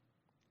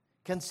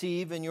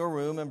 "conceive in your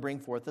womb and bring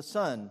forth a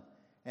son,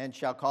 and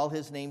shall call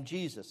his name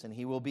Jesus, and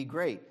he will be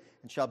great,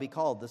 and shall be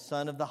called the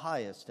Son of the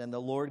Highest, and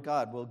the Lord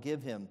God will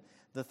give him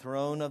the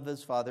throne of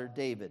his father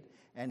David,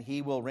 and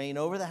he will reign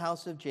over the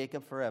house of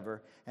Jacob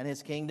forever, and of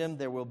his kingdom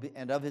there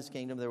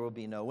will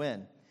be no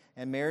end."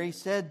 And Mary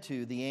said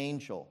to the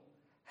angel,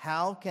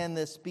 "How can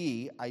this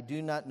be? I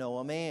do not know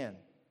a man."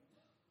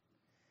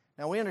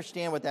 Now we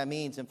understand what that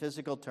means in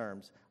physical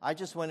terms. I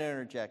just want to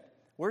interject.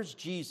 Where's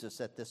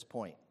Jesus at this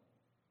point?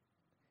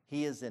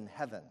 He is in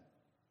heaven.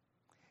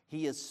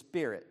 He is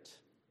spirit.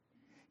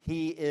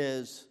 He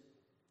is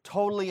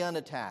totally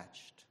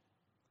unattached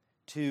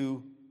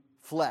to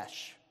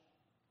flesh.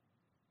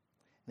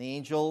 The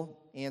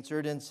angel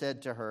answered and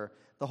said to her,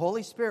 "The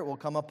Holy Spirit will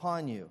come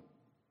upon you."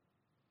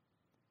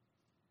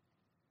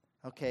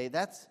 Okay,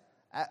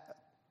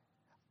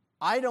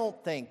 I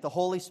don't think the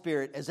Holy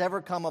Spirit has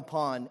ever come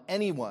upon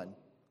anyone,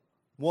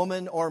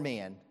 woman or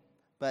man,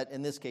 but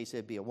in this case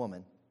it'd be a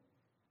woman.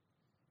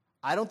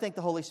 I don't think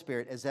the Holy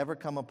Spirit has ever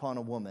come upon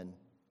a woman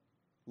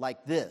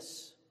like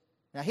this.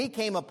 Now, he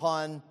came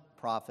upon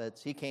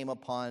prophets. He came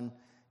upon,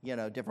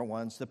 different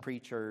ones, the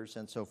preachers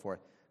and so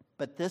forth.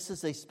 But this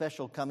is a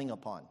special coming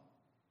upon.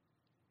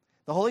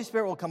 The Holy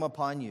Spirit will come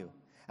upon you,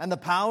 and the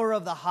power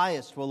of the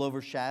highest will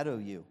overshadow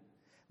you.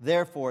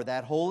 Therefore,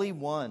 that Holy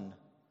One,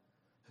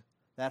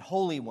 that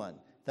holy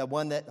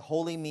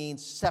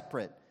means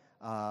separate,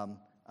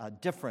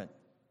 different,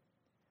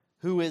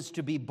 who is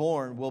to be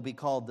born will be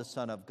called the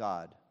Son of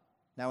God.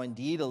 Now,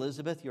 indeed,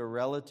 Elizabeth, your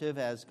relative,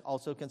 has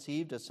also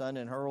conceived a son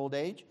in her old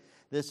age.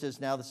 This is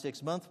now the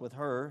 6th month with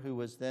her, who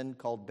was then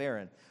called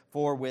barren.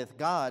 For with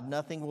God,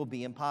 nothing will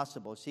be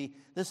impossible. See,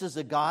 this is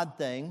a God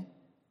thing.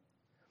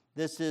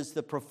 This is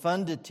the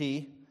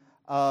profundity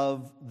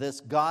of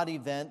this God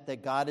event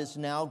that God is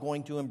now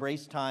going to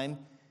embrace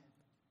time.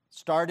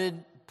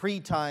 Started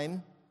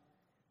pre-time,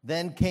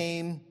 then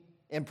came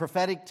in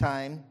prophetic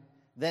time,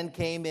 then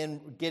came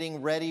in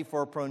getting ready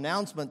for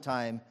pronouncement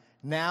time.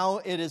 Now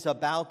it is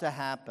about to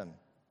happen.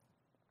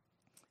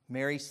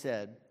 Mary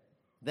said,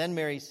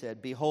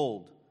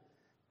 "Behold,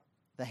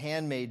 the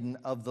handmaiden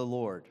of the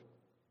Lord,"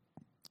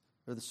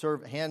 or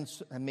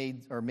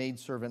the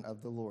maidservant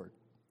of the Lord.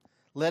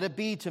 "Let it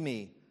be to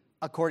me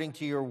according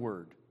to your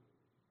word."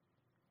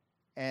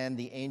 And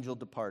the angel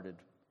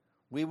departed.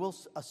 We will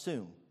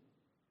assume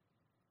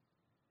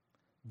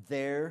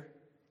there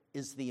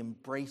is the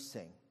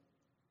embracing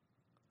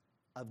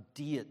of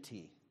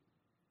deity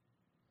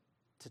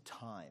to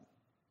time.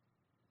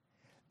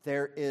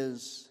 There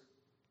is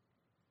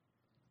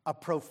a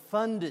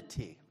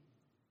profundity.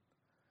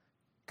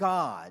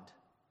 God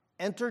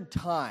entered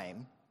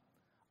time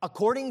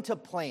according to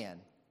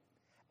plan,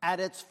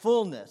 at its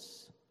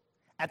fullness,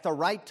 at the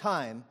right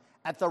time,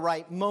 at the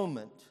right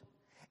moment,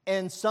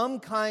 in some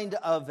kind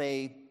of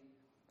a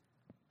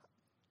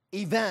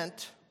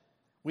event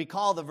we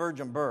call the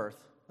virgin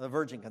birth, the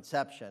virgin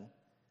conception.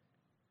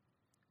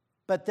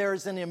 But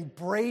there's an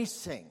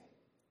embracing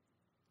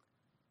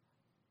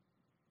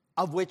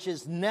of which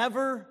has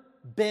never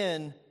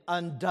been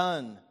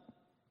undone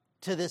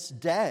to this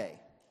day.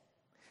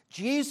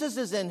 Jesus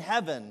is in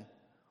heaven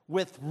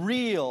with a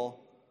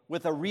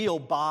real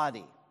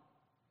body.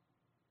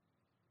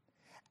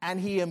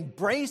 And he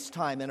embraced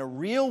time in a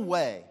real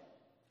way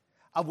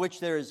of which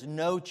there is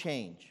no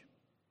change.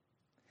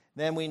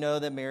 Then we know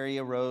that Mary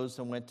arose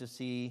and went to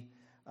see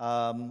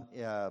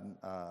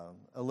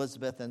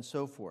Elizabeth and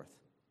so forth.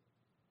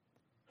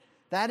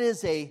 That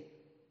is a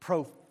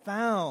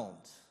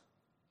profound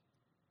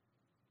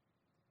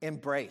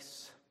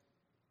embrace.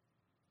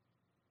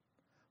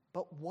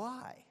 But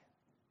why?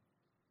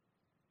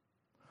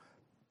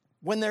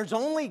 When there's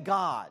only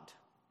God,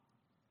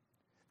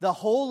 the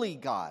holy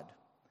God,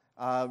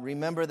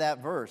 remember that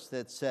verse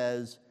that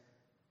says,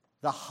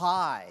 the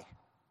high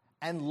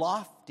and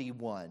lofty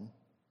one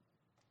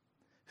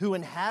who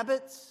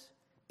inhabits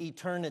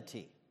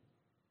eternity,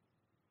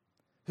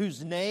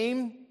 whose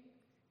name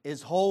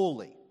is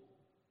holy.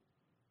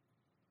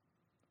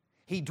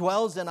 He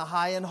dwells in a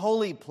high and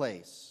holy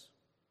place.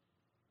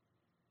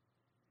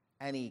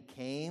 And he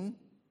came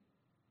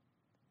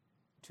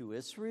to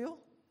Israel.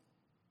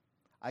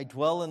 I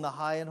dwell in the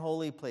high and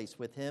holy place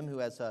with him who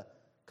has a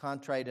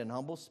contrite and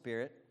humble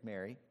spirit,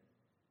 Mary,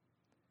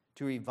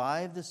 to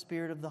revive the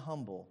spirit of the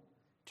humble,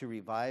 to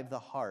revive the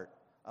heart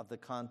of the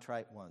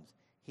contrite ones.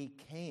 He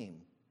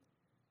came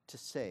to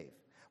save.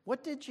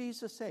 What did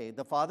Jesus say?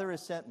 The Father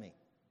has sent me.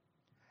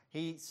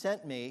 He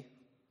sent me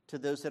to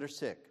those that are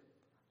sick.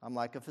 I'm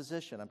like a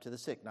physician. I'm to the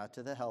sick, not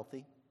to the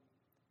healthy.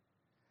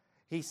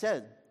 He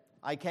said,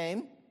 I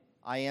came,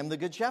 I am the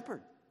good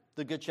shepherd.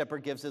 The good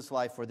shepherd gives his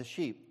life for the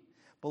sheep.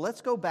 But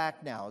let's go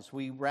back now as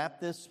we wrap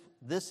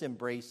this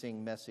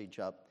embracing message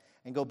up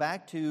and go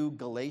back to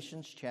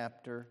Galatians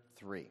chapter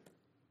 3.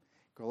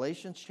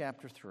 Galatians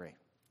chapter 3.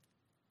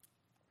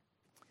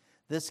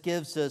 This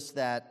gives us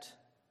that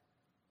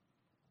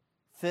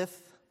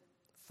fifth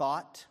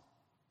thought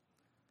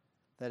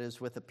that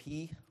is with a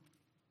P.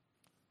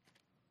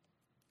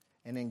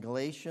 And in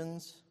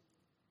Galatians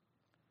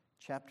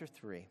chapter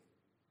 3,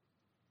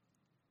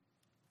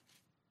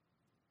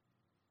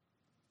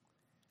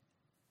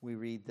 we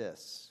read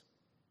this.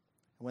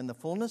 When the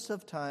fullness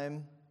of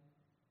time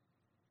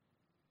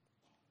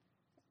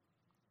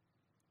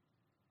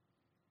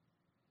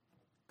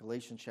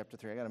Galatians chapter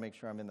 3. I got to make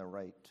sure I'm in the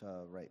right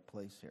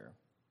place here.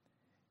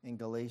 In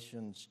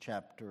Galatians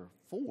chapter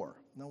 4.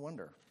 No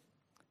wonder.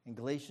 In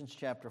Galatians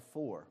chapter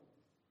 4.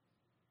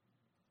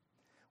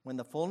 When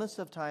the fullness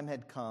of time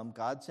had come,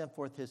 God sent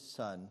forth his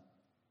Son,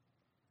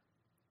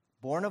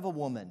 born of a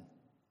woman.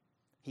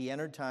 He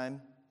entered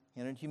time,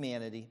 he entered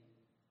humanity.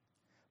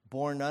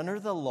 Born under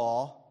the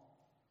law.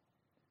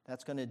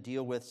 That's going to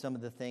deal with some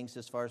of the things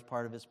as far as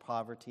part of his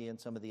poverty and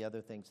some of the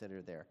other things that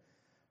are there.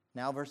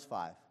 Now verse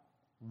 5.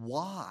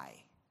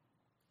 Why?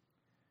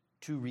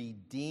 To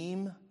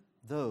redeem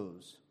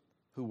those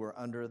who were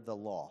under the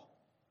law.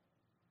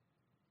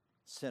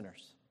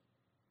 Sinners.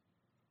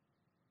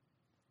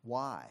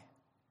 Why?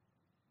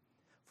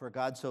 For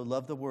God so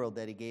loved the world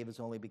that he gave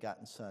his only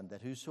begotten Son,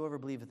 that whosoever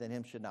believeth in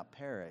him should not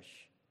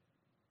perish.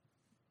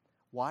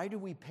 Why do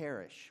we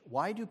perish?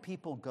 Why do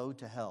people go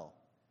to hell?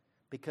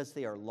 Because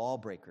they are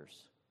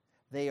lawbreakers.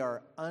 They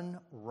are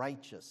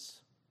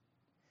unrighteous.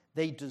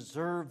 They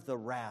deserve the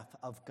wrath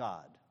of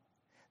God.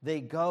 They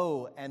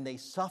go and they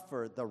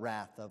suffer the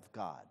wrath of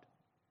God.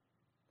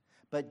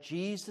 But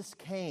Jesus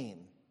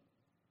came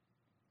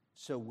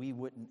so we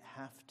wouldn't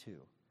have to.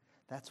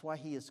 That's why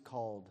he is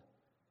called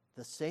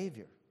the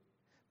Savior.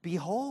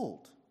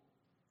 Behold,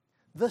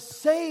 the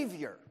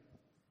Savior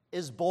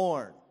is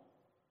born.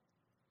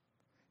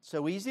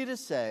 So easy to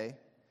say,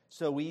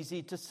 so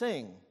easy to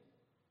sing.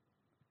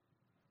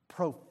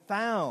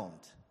 Profound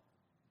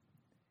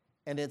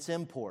in its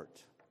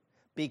import.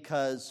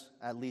 Because,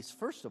 at least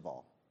first of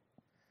all,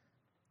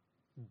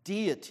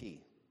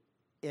 Deity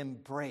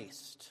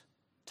embraced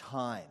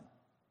time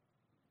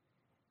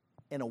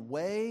in a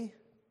way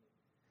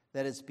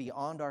that is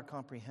beyond our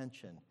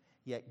comprehension.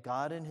 Yet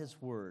God in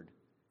his word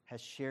has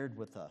shared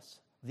with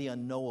us the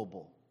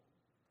unknowable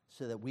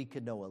so that we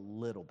could know a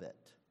little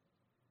bit.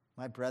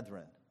 My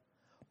brethren,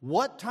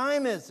 what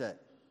time is it?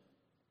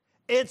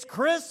 It's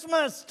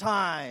Christmas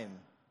time,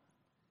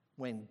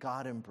 when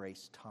God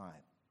embraced time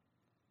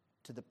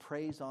to the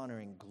praise, honor,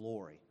 and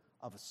glory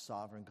of a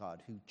sovereign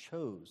God who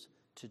chose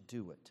to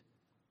do it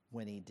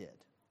when he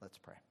did. Let's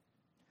pray.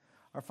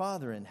 Our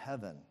Father in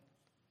heaven,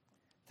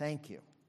 thank you